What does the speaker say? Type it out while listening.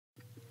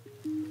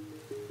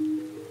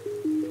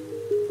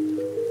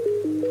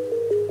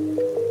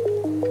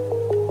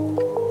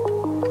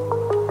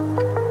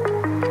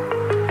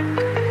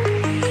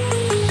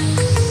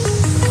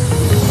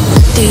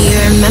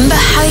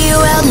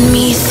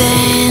me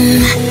thin.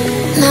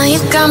 Now you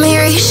got me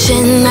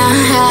reaching out.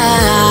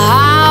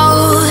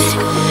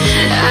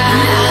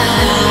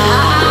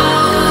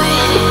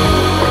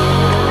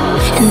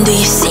 And do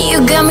you see you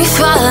got me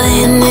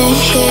falling in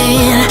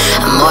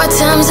more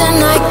times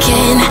than I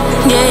can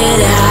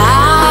get out.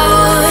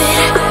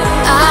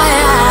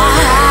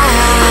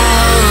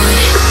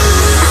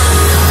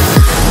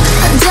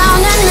 Down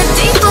in the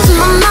deep of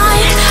my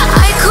mind,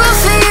 I crawl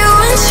for you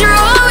and you're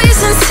always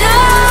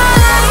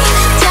inside.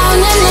 Down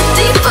in the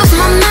deep of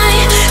my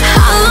mind,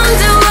 how long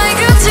do I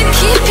got to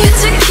keep you,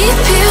 to keep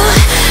you?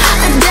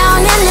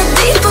 Down in the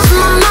deep of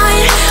my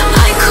mind,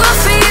 I crawl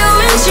for you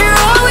and you're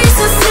always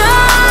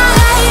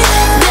inside.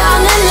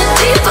 Down in the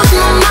deep of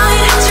my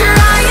mind,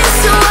 trying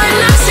so hard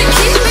not to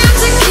keep you,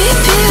 to keep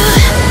you.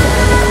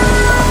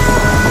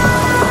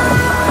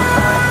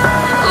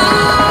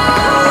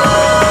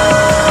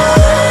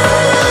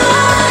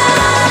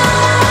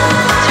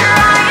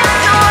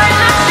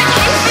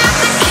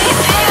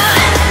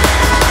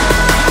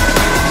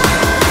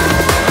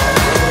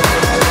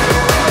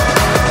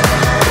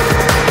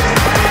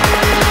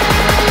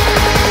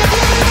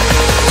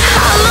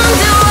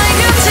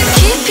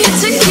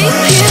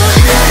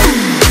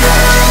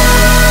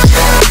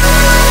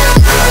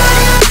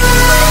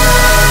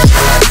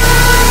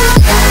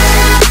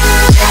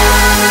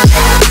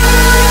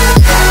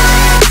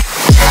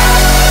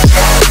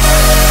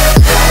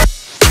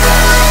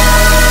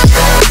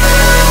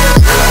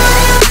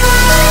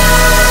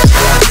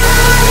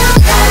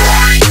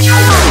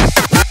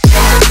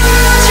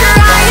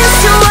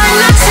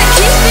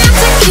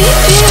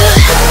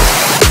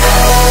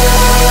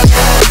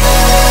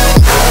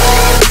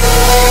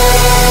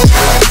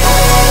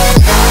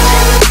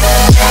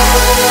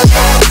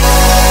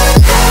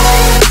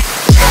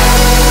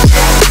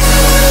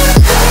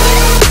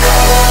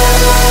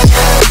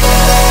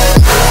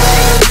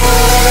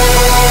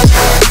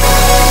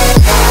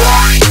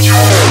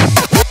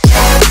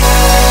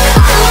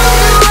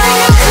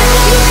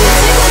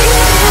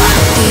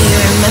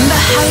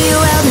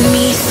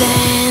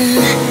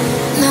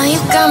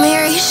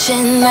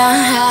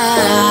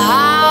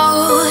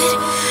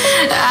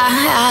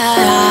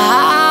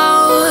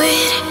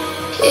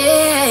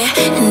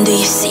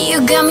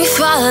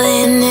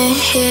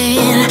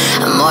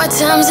 More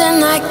times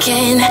than I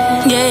can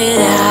get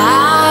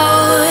out.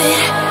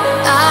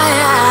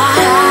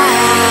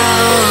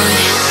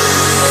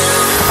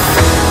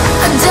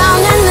 Down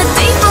in the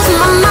deep of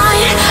my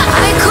mind,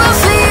 I crawl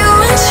for you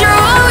and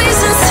you're always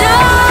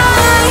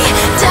inside.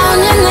 Down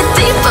in the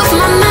deep of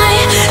my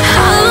mind,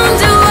 how long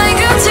do I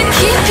got to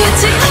keep you,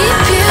 to keep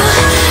you?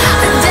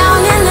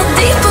 Down in the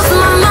deep of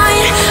my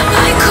mind,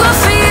 I crawl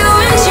for you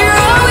and you're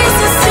always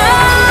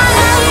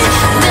inside.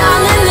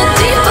 Down in the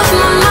deep of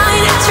my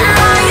mind,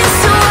 trying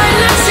so hard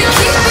not to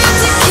keep you,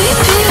 to keep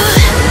you.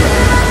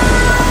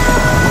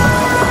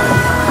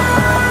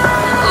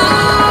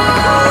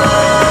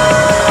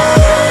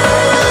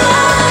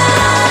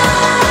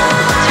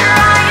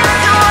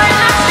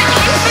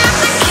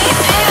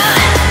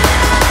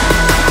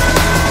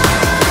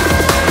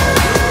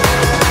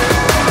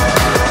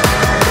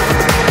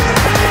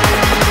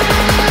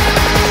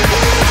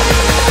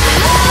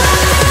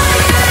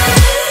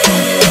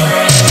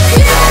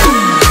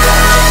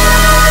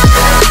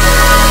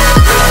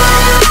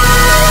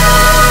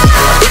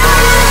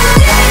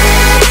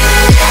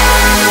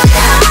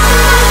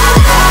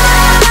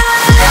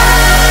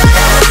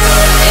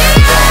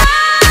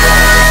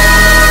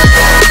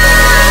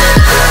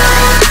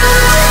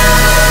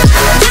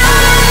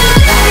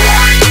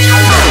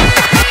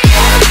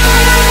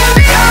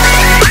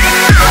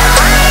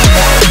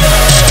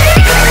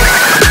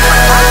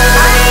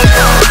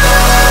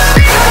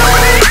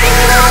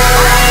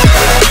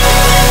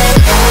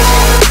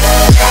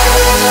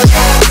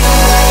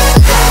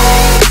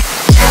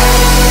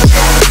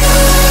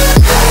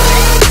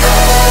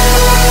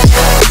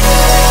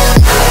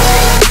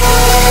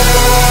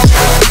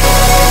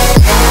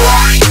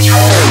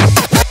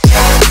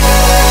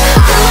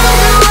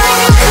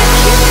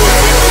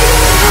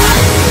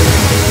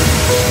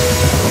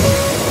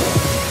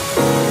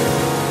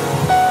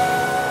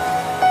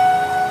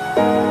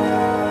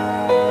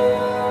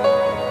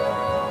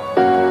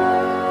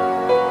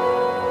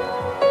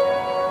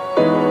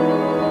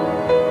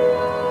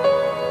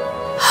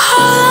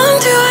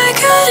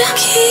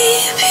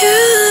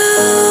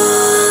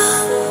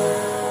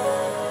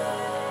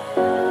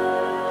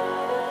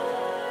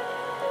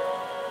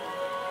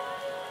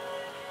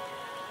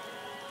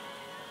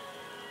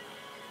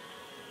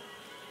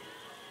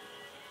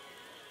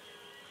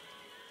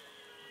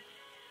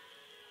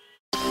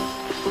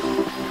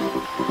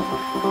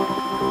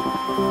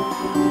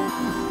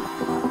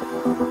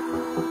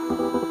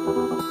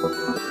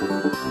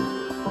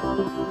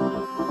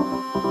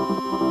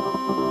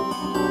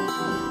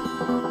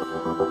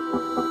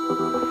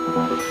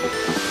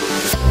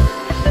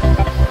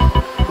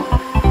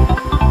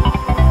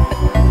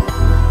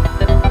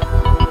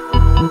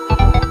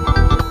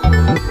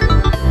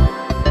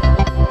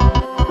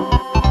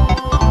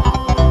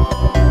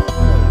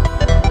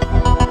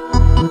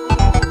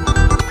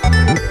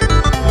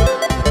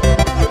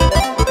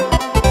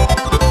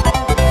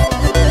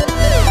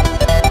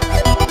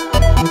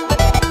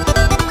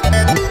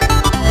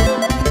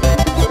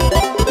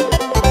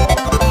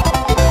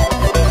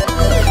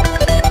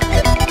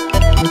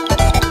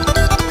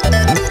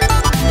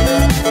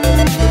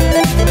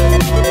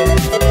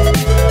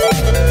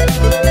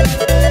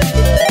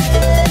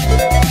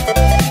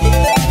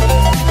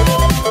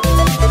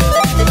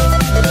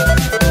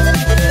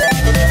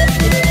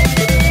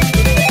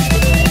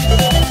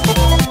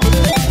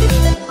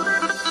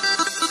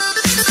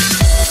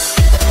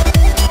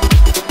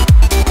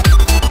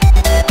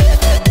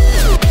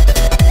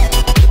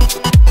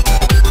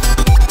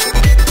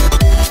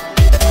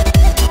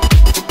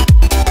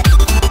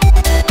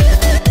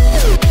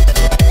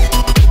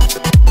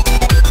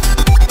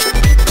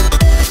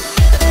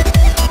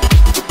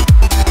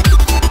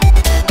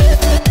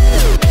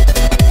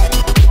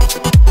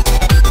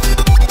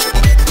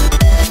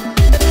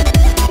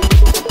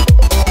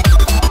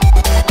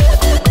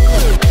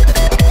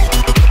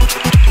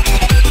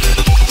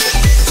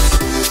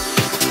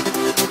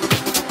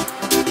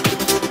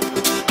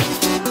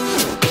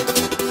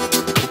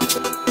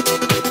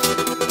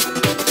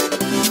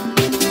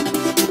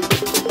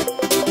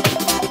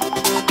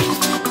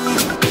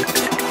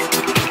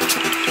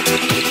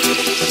 you.